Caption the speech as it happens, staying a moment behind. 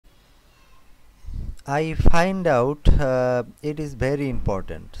I find out it is very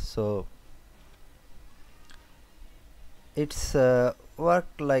important. So it's work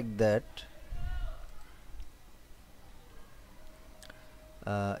like that.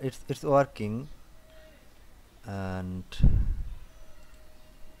 It's working, and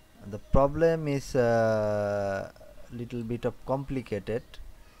the problem is little bit of complicated.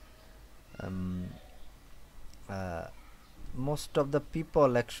 um, uh, Most of the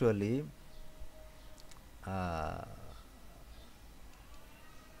people actually uh,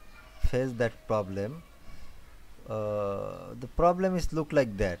 face that problem. The problem is look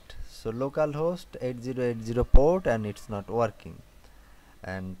like that. So localhost 8080 port and it's not working,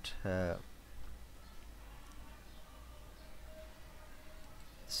 and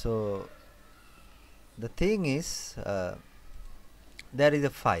so the thing is, there is a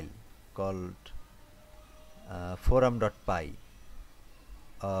file called forum.py,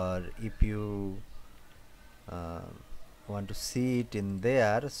 or if you uh, want to see it in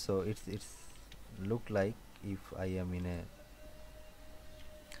there, so it's look like, if I am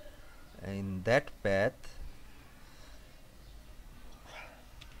in that path,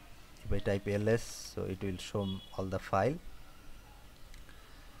 if I type ls, so it will show all the file.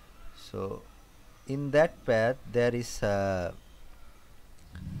 So in that path there is a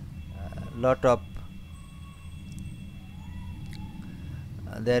lot of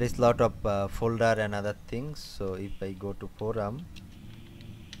there is lot of folder and other things. So if I go to forum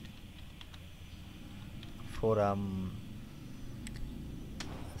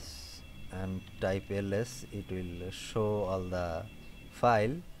and type ls, it will show all the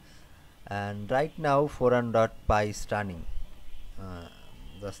file. And right now forum.py is running, uh,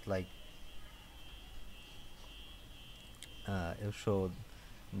 just like you showed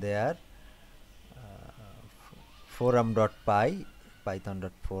there. Forum.py,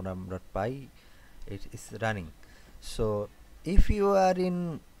 python.forum.py, it is running. So if you are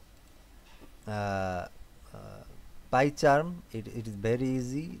in uh, uh, PyCharm, it is very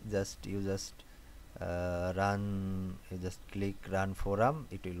easy. You just run, you just click run forum,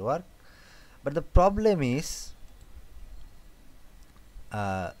 it will work. But the problem is,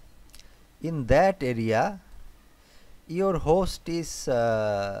 uh, in that area your host is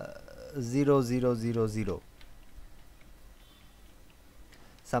 0000,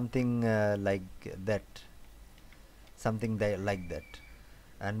 something like that,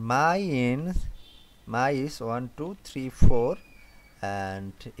 and my is 1234,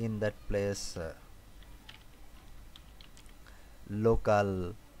 and in that place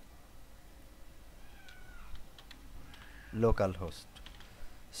local host.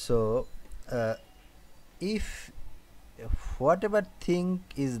 So if whatever thing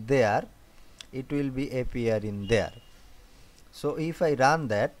is there, it will be appear in there. So if I run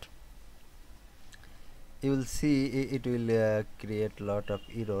that, you will see it will create lot of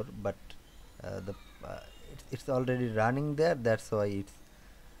error, but the it's already running there, that's why it's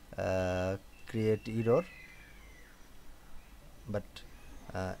create error. But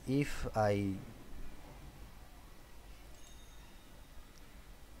if I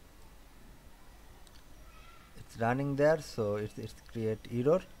it's running there, so it's create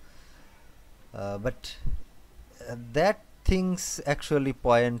error. But that things actually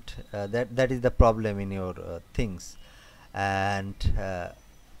point that is the problem in your things. And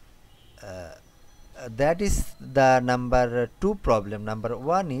that is the number two problem. Number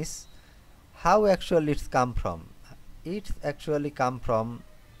one is how actually it's come from. It's actually come from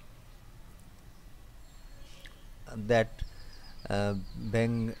that uh,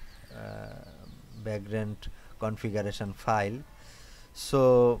 bang, uh, background configuration file.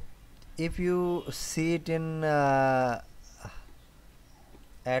 So if you see it in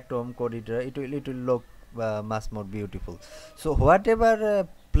atom code editor, it will look much more beautiful. So whatever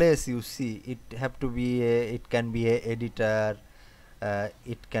place you see, it have to be it can be a editor,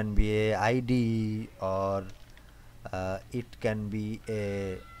 it can be a id, or it can be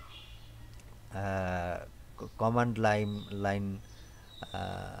a command line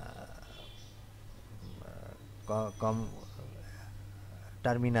uh,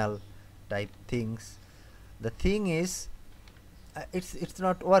 terminal type things. The thing is, it's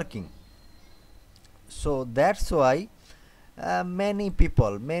not working. So that's why many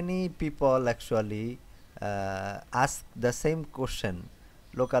people actually ask the same question.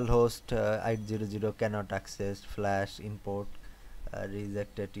 Localhost 800 cannot access flash import,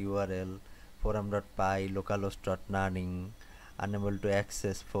 rejected url, forum.py, localhost.running, unable to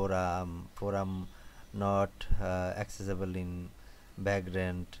access forum not accessible in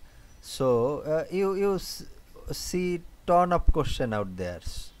background. So you see ton of question out there.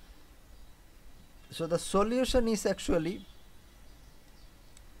 So the solution is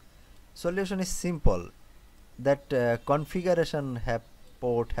simple, that configuration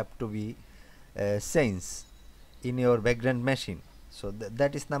port have to be changed in your background machine. So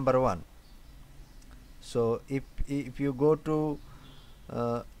that is number one. So if you go to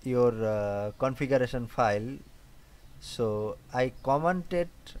your configuration file, so I commented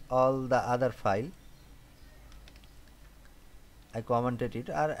all the other file, I commented it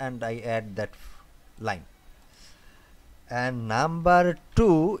and I add that line. And number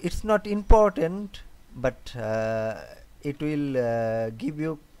two, it's not important, but it will give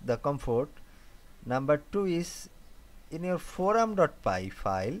you the comfort. Number two is, in your forum.py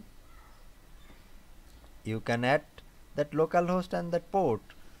file you can add that localhost and that port.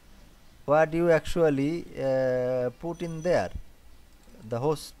 What you actually put in there, the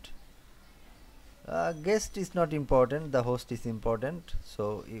host. Guest is not important, the host is important,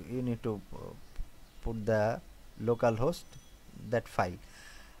 so you need to put the localhost, that file.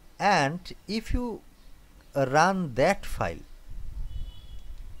 And if you run that file,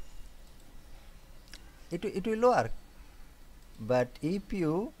 it will work. But if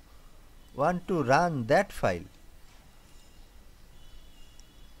you want to run that file,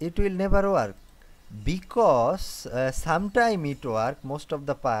 it will never work, because sometime it work, most of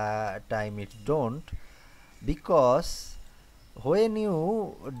the time it don't, because when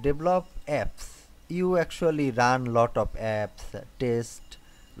you develop apps, you actually run lot of apps, test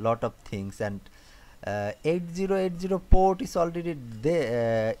lot of things, and 8080 port is already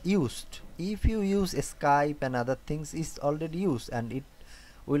used. If you use Skype and other things, is already used and it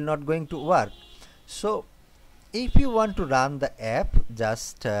will not going to work. So if you want to run the app,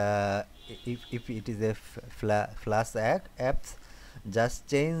 just if it is a flash apps, just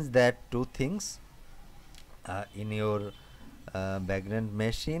change that two things in your background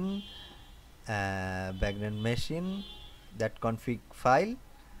machine, that config file,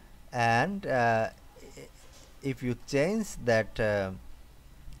 and if you change that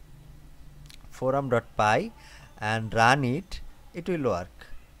forum.py and run it, it will work.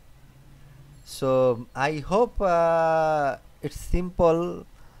 So I hope it's simple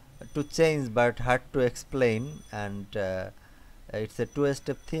to change but hard to explain, and it's a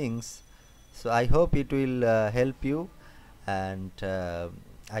two-step things. So I hope it will help you, and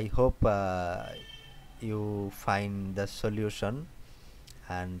I hope you find the solution.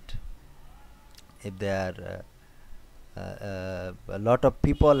 And if there are a lot of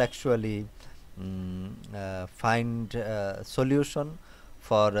people actually find solution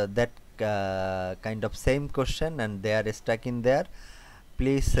for that kind of same question, and they are stuck in there,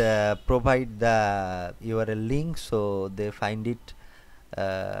 please provide the URL link so they find it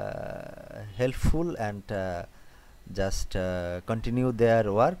helpful, and just continue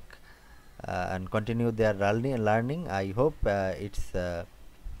their work and continue their learning. I hope it's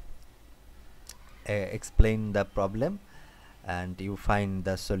explain the problem and you find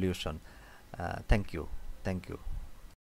the solution. Thank you.